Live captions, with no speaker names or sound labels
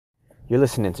You're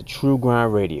listening to True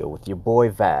Grind Radio with your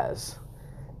boy Vaz.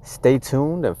 Stay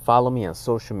tuned and follow me on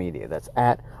social media. That's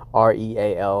at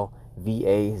REALVAZZ.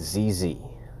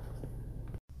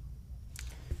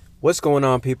 What's going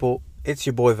on, people? It's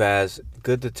your boy Vaz.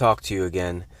 Good to talk to you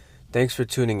again. Thanks for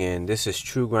tuning in. This is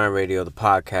True Grind Radio, the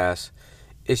podcast.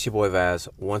 It's your boy Vaz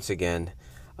once again.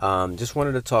 Just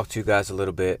wanted to talk to you guys a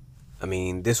little bit.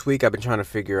 This week I've been trying to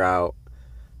figure out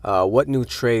what new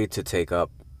trade to take up.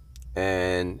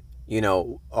 And,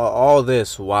 all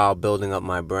this while building up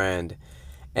my brand.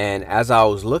 And as I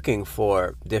was looking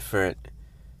for different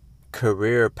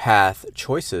career path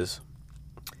choices,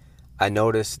 I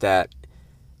noticed that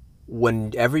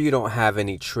whenever you don't have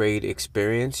any trade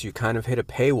experience, you kind of hit a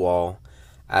paywall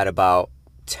at about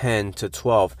 10 to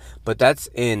 12. But that's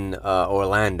in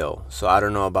Orlando. So I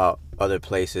don't know about other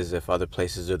places, if other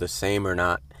places are the same or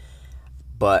not.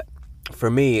 But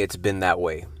for me, it's been that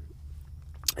way.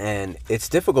 And it's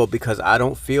difficult because I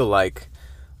don't feel like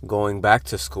going back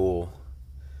to school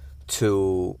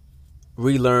to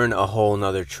relearn a whole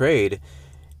nother trade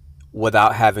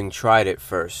without having tried it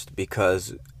first,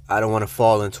 because I don't want to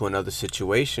fall into another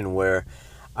situation where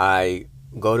I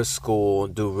go to school,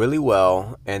 do really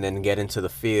well, and then get into the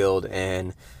field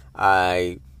and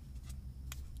I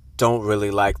don't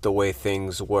really like the way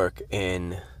things work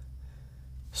in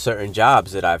certain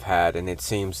jobs that I've had. And it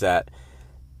seems that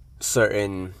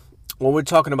when we're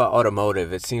talking about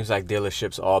automotive, it seems like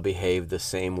dealerships all behave the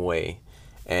same way,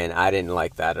 and I didn't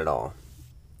like that at all.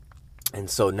 And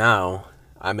so now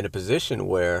I'm in a position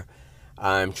where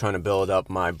I'm trying to build up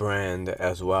my brand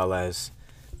as well as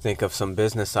think of some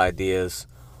business ideas,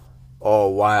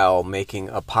 all while making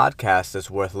a podcast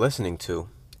that's worth listening to.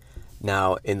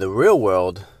 Now, in the real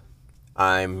world,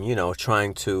 I'm,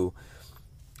 trying to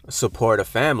support a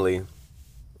family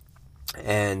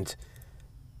and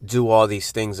do all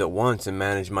these things at once and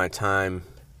manage my time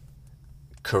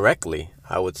correctly,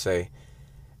 I would say.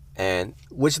 And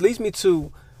which leads me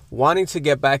to wanting to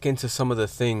get back into some of the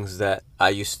things that I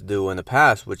used to do in the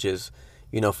past, which is,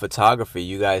 photography.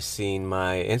 You guys seen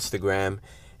my Instagram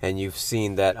and you've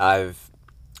seen that I've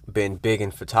been big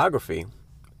in photography,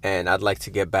 and I'd like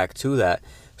to get back to that.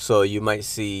 So you might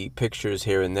see pictures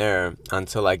here and there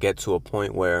until I get to a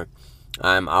point where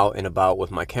I'm out and about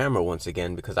with my camera once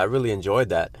again, because I really enjoyed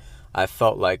that. I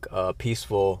felt like a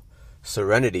peaceful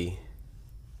serenity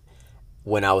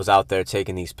when I was out there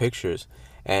taking these pictures.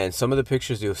 And some of the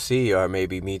pictures you'll see are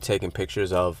maybe me taking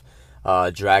pictures of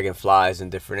dragonflies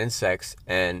and different insects.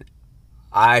 And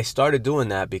I started doing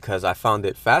that because I found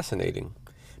it fascinating,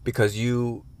 because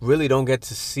you really don't get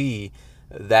to see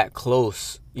that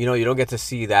close. You don't get to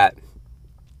see that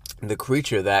the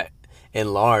creature that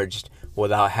enlarged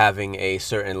without having a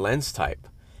certain lens type.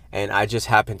 And I just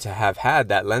happened to have had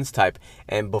that lens type.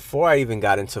 And before I even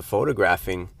got into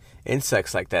photographing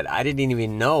insects like that, I didn't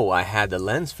even know I had the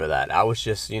lens for that. I was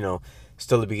just,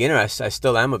 still a beginner. I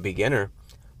still am a beginner,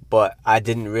 but I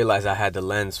didn't realize I had the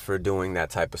lens for doing that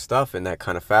type of stuff, and that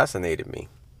kind of fascinated me.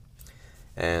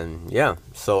 And yeah,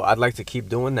 so I'd like to keep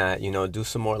doing that, do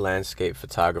some more landscape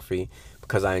photography,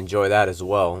 because I enjoy that as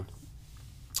well.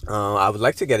 I would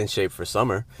like to get in shape for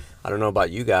summer. I don't know about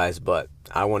you guys, but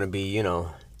I want to be,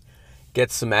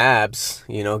 get some abs,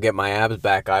 get my abs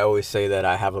back. I always say that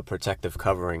I have a protective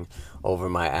covering over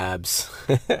my abs.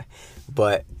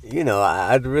 But,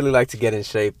 I'd really like to get in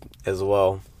shape as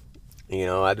well.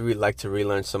 I'd really like to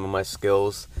relearn some of my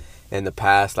skills in the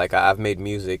past. Like, I've made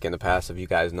music in the past, if you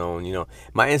guys know.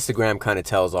 My Instagram kind of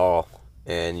tells all,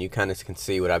 and you kind of can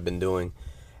see what I've been doing.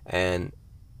 And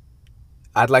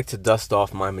I'd like to dust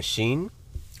off my Maschine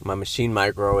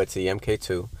Micro. It's a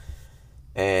MK2.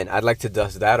 And I'd like to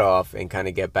dust that off and kind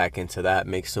of get back into that,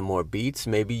 make some more beats,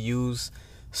 maybe use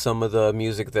some of the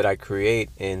music that I create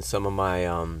in some of my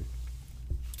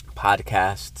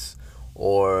podcasts,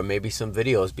 or maybe some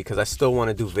videos, because I still want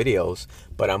to do videos,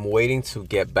 but I'm waiting to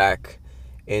get back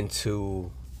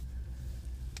into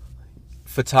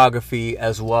photography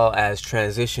as well as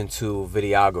transition to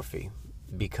videography,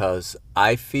 because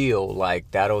I feel like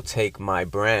that'll take my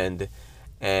brand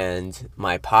and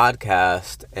my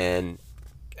podcast and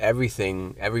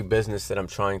everything, every business that I'm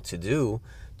trying to do,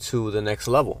 to the next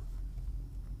level.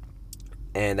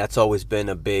 And that's always been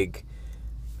a big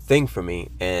thing for me,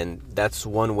 and that's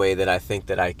one way that I think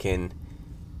that I can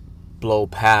blow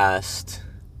past,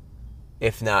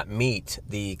 if not meet,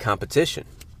 the competition.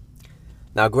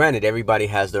 Now, granted, everybody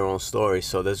has their own story,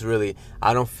 so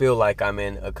I don't feel like I'm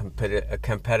in a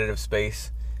competitive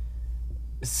space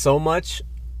so much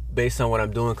based on what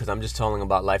I'm doing, because I'm just telling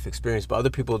about life experience. But other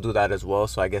people do that as well,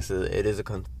 so I guess it is a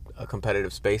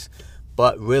competitive space.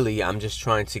 But really, I'm just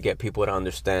trying to get people to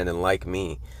understand and like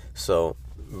me. So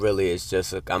really, it's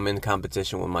just I'm in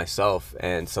competition with myself,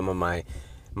 and some of my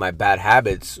bad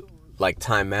habits, like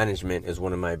time management, is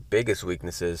one of my biggest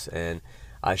weaknesses, and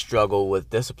I struggle with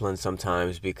discipline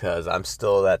sometimes because I'm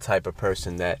still that type of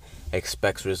person that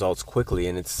expects results quickly,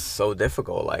 and it's so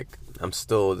difficult. Like this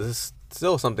is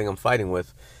still something I'm fighting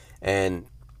with, and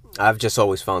I've just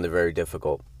always found it very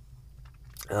difficult.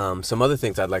 Some other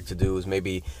things I'd like to do is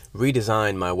maybe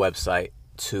redesign my website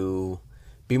to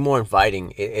be more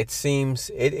inviting.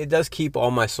 It does keep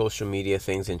all my social media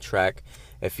things in track.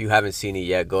 If you haven't seen it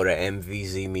yet, go to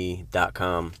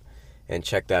mvzme.com and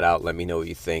check that out. Let me know what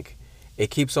you think. It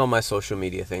keeps all my social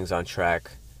media things on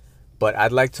track, but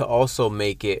I'd like to also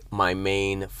make it my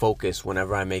main focus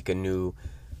whenever I make a new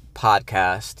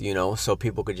podcast, so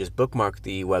people could just bookmark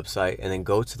the website and then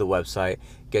go to the website,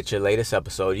 get your latest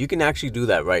episode. You can actually do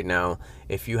that right now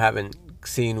if you haven't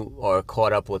seen or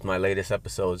caught up with my latest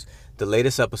episodes. The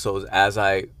latest episodes, as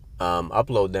I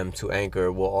upload them to Anchor,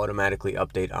 will automatically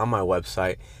update on my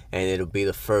website, and it'll be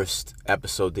the first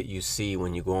episode that you see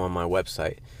when you go on my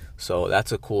website. So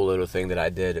that's a cool little thing that I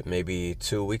did maybe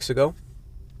 2 weeks ago,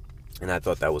 and I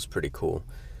thought that was pretty cool.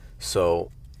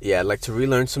 So yeah, I'd like to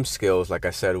relearn some skills, like I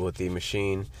said, with the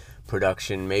machine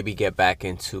production. Maybe get back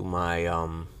into my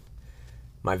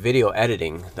video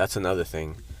editing. That's another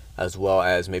thing, as well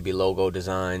as maybe logo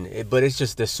design. But it's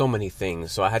just there's so many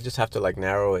things, so I just have to like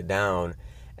narrow it down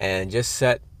and just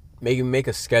maybe make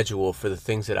a schedule for the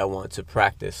things that I want to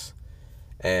practice,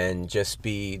 and just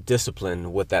be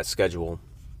disciplined with that schedule.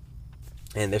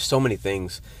 And there's so many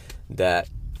things that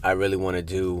I really want to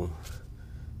do.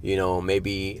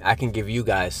 Maybe I can give you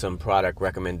guys some product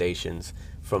recommendations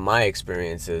from my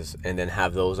experiences and then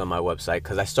have those on my website,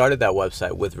 because I started that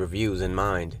website with reviews in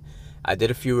mind. I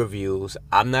did a few reviews.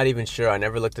 I'm not even sure. I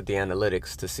never looked at the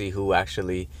analytics to see who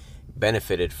actually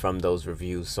benefited from those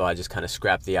reviews, so I just kind of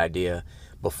scrapped the idea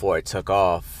before it took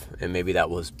off, and maybe that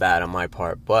was bad on my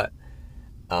part. But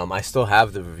I still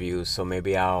have the reviews, so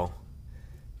maybe I'll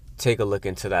take a look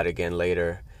into that again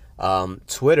later.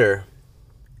 Twitter.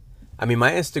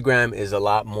 My Instagram is a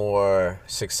lot more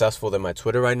successful than my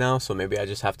Twitter right now, so maybe I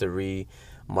just have to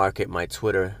remarket my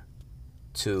Twitter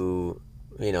to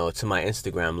my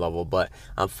Instagram level. But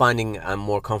I'm finding I'm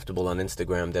more comfortable on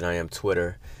Instagram than I am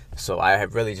Twitter, so I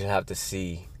really just have to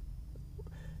see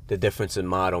the difference in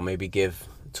model. Maybe give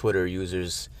Twitter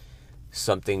users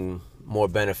something more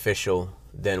beneficial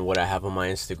than what I have on my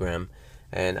Instagram,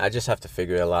 and I just have to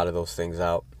figure a lot of those things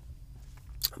out.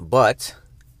 But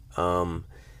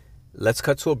let's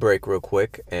cut to a break real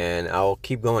quick, and I'll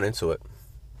keep going into it.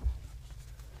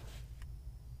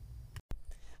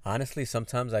 Honestly,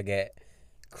 sometimes I get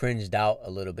cringed out a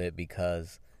little bit,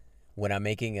 because when I'm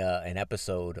making an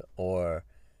episode, or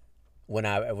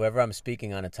whenever I'm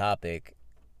speaking on a topic,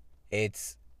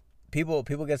 it's people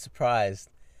get surprised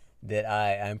that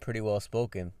I'm pretty well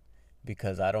spoken,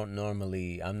 because I don't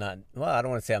normally I don't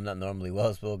want to say I'm not normally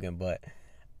well spoken, but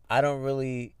I don't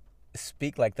really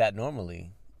speak like that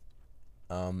normally.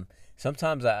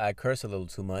 Sometimes I curse a little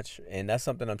too much, and that's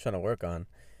something I'm trying to work on.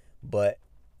 But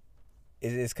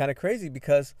it's kind of crazy,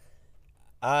 because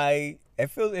it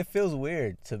feels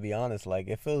weird, to be honest. Like,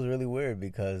 it feels really weird,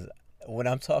 because when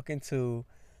I'm talking to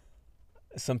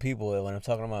some people, when I'm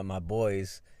talking about my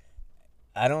boys,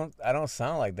 I don't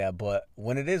sound like that. But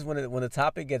when the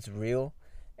topic gets real,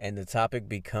 and the topic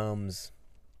becomes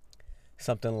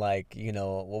something like,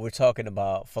 what we're talking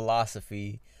about,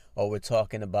 philosophy, or we're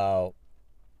talking about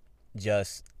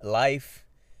just life,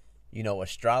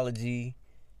 astrology,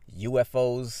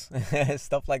 UFOs,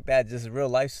 stuff like that, just real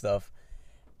life stuff,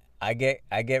 I get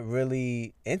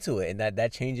really into it, and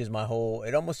that changes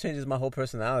it almost changes my whole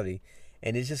personality.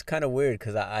 And it's just kind of weird,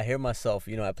 because I hear myself,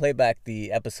 I play back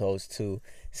the episodes to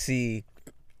see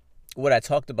what I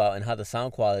talked about and how the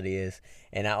sound quality is,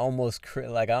 and I almost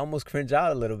cringe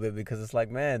out a little bit, because it's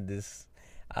like, man,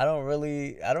 I don't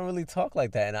really talk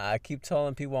like that, and I keep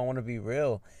telling people I want to be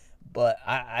real, but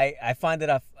I find that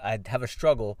I have a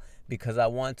struggle, because I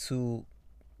want to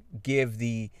give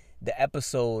the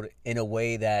episode in a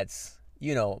way that's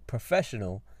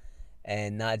professional,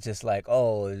 and not just like,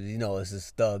 oh, it's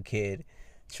this thug kid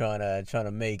trying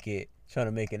to make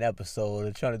an episode,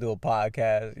 or trying to do a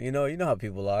podcast. You know how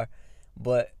people are.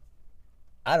 But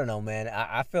I don't know, man.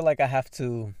 I feel like I have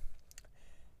to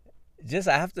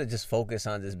just focus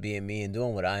on just being me and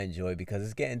doing what I enjoy, because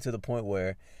it's getting to the point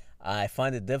where I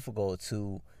find it difficult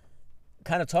to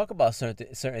kind of talk about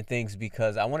certain things,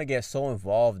 because I want to get so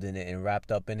involved in it and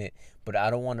wrapped up in it, but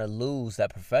I don't want to lose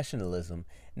that professionalism.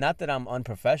 Not that I'm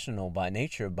unprofessional by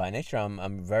nature. By nature,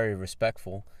 I'm very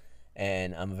respectful,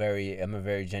 and I'm a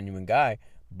very genuine guy,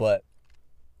 but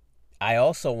I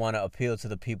also want to appeal to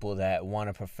the people that want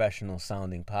a professional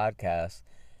sounding podcast,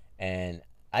 and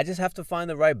I just have to find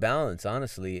the right balance,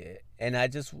 honestly. And I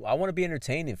want to be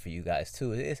entertaining for you guys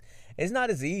too. It's not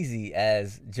as easy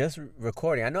as just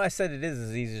recording. I know I said it is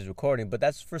as easy as recording, but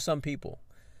that's for some people.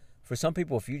 For some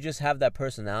people, if you just have that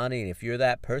personality and if you're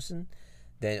that person,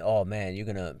 then oh man,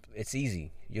 it's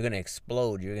easy. You're gonna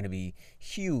explode. You're gonna be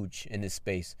huge in this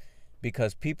space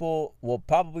because people will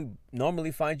probably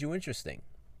normally find you interesting.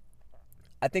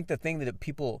 I think the thing that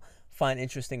people find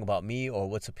interesting about me or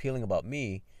what's appealing about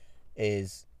me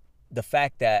is the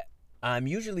fact that I'm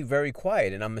usually very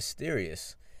quiet and I'm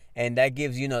mysterious. And that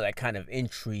gives, that kind of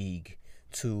intrigue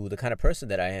to the kind of person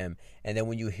that I am. And then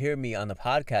when you hear me on the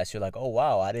podcast, you're like, oh,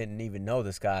 wow, I didn't even know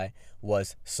this guy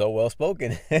was so well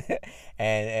spoken.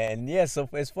 and yeah, so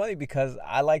it's funny because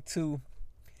I like to,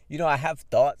 I have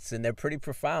thoughts and they're pretty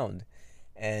profound.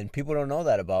 And people don't know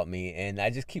that about me. And I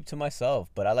just keep to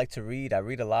myself. But I like to read. I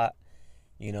read a lot,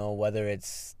 whether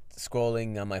it's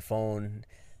scrolling on my phone.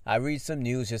 I read some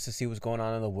news just to see what's going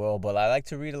on in the world, but I like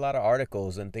to read a lot of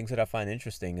articles and things that I find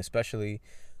interesting, especially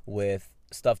with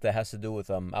stuff that has to do with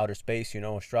outer space,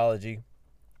 astrology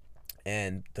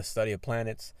and the study of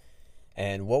planets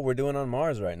and what we're doing on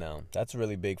Mars right now. That's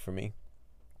really big for me.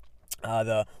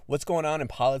 The what's going on in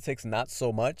politics, not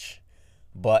so much,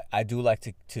 but I do like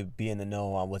to be in the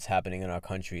know on what's happening in our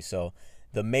country. So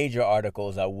the major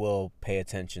articles I will pay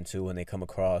attention to when they come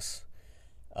across.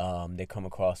 They come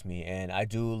across me, and I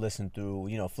do listen through,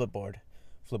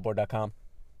 Flipboard.com.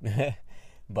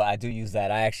 But I do use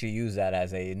that. I actually use that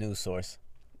as a news source,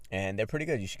 and they're pretty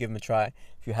good. You should give them a try.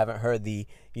 If you haven't heard the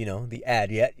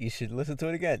ad yet, you should listen to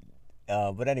it again.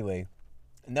 But anyway,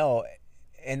 no,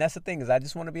 and that's the thing is I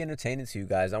just want to be entertaining to you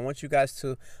guys. I want you guys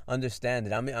to understand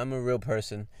that I'm a real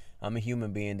person. I'm a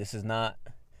human being. I'm not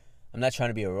trying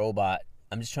to be a robot.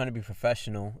 I'm just trying to be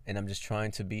professional, and I'm just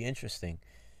trying to be interesting.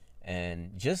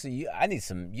 And I need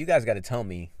you guys got to tell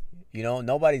me,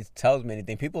 nobody tells me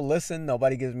anything. People listen,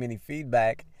 nobody gives me any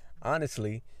feedback,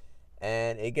 honestly.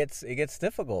 And it gets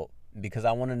difficult because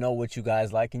I want to know what you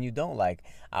guys like and you don't like.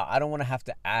 I don't want to have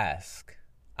to ask.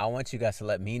 I want you guys to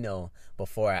let me know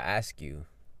before I ask you.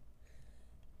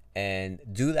 And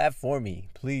do that for me,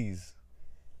 please.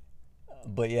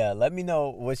 But yeah, let me know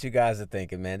what you guys are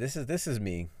thinking, man. This is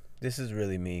me. This is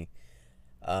really me.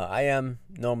 I am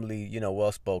normally,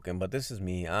 well spoken, but this is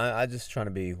me. I'm trying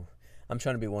to be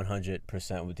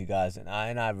 100% with you guys, and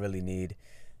I really need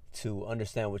to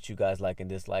understand what you guys like and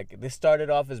dislike. This started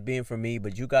off as being for me,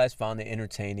 but you guys found it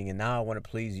entertaining, and now I want to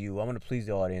please you. I want to please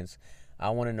the audience.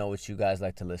 I want to know what you guys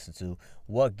like to listen to.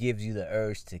 What gives you the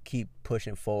urge to keep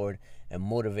pushing forward and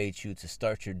motivate you to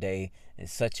start your day in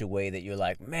such a way that you're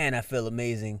like, man, I feel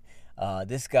amazing.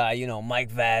 This guy, Mike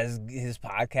Vaz, his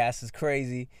podcast is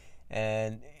crazy.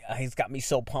 And he's got me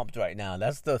so pumped right now.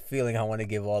 That's the feeling I want to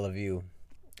give all of you.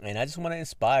 And I just want to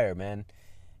inspire, man.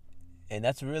 And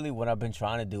that's really what I've been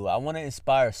trying to do. I want to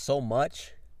inspire so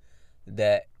much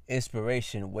that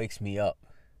inspiration wakes me up.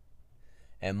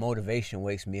 And motivation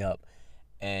wakes me up.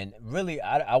 And really,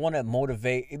 I want to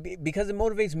motivate, because it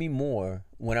motivates me more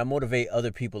when I motivate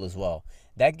other people as well.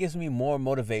 That gives me more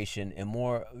motivation and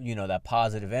more, that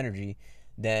positive energy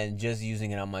than just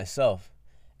using it on myself.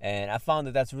 And I found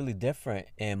that that's really different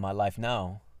in my life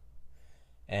now.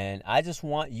 And I just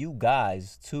want you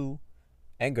guys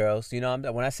and girls,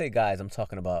 when I say guys, I'm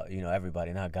talking about,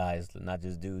 everybody, not guys, not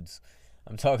just dudes.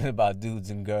 I'm talking about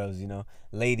dudes and girls,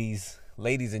 ladies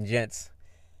and gents,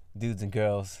 dudes and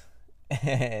girls.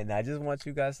 And I just want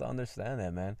you guys to understand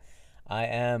that, man. I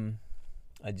am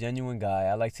a genuine guy.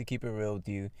 I like to keep it real with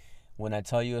you. When I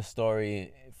tell you a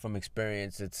story from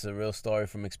experience, it's a real story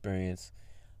from experience.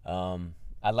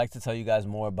 I'd like to tell you guys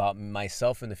more about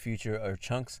myself in the future, or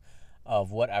chunks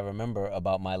of what I remember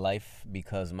about my life,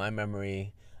 because my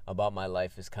memory about my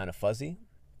life is kind of fuzzy,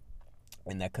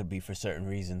 and that could be for certain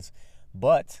reasons.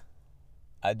 But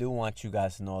I do want you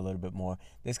guys to know a little bit more.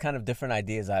 There's kind of different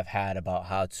ideas I've had about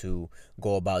how to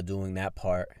go about doing that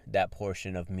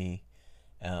portion of me.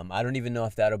 I don't even know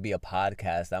if that'll be a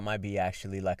podcast. That might be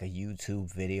actually like a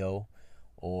YouTube video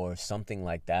or something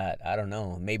like that. I don't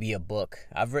know. Maybe a book.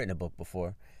 I've written a book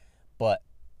before, but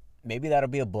maybe that'll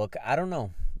be a book. I don't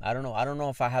know. I don't know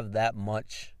if I have that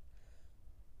much,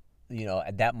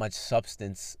 that much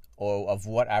substance or of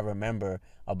what I remember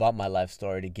about my life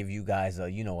story to give you guys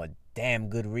a damn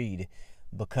good read,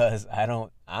 because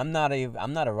I'm not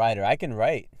a writer. I can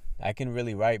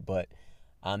really write, but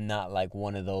I'm not like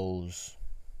one of those.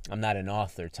 I'm not an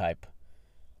author type.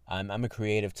 I'm a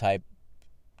creative type,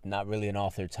 not really an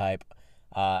author type.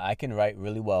 I can write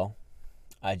really well.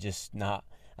 I'm just not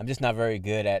very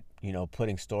good at,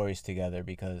 putting stories together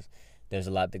because there's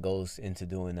a lot that goes into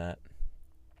doing that.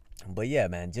 But yeah,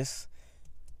 man, just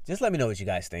let me know what you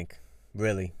guys think.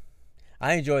 Really.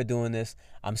 I enjoy doing this.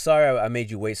 I'm sorry I made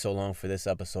you wait so long for this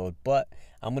episode, but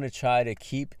I'm going to try to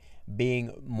keep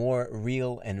being more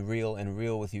real and real and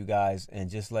real with you guys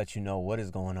and just let you know what is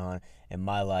going on in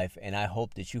my life. And I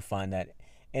hope that you find that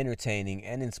entertaining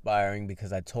and inspiring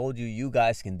because I told you, you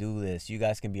guys can do this. You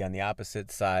guys can be on the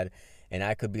opposite side and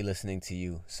I could be listening to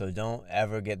you. So don't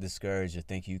ever get discouraged or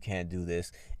think you can't do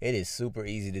this. It is super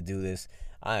easy to do this.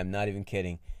 I am not even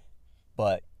kidding.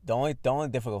 But the only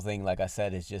difficult thing, like I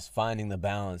said, is just finding the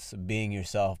balance of being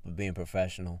yourself but being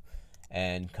professional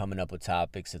and coming up with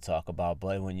topics to talk about.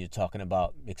 But when you're talking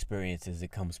about experiences,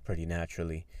 it comes pretty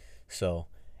naturally. So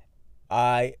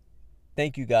I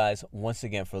thank you guys once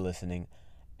again for listening,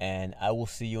 and I will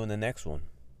see you in the next one.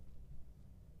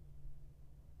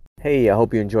 Hey, I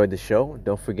hope you enjoyed the show.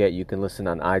 Don't forget you can listen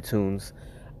on iTunes,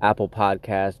 Apple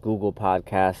Podcasts, Google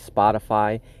Podcasts,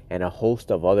 Spotify, and a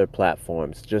host of other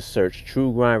platforms. Just search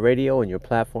True Grind Radio in your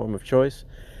platform of choice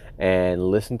and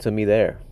listen to me there.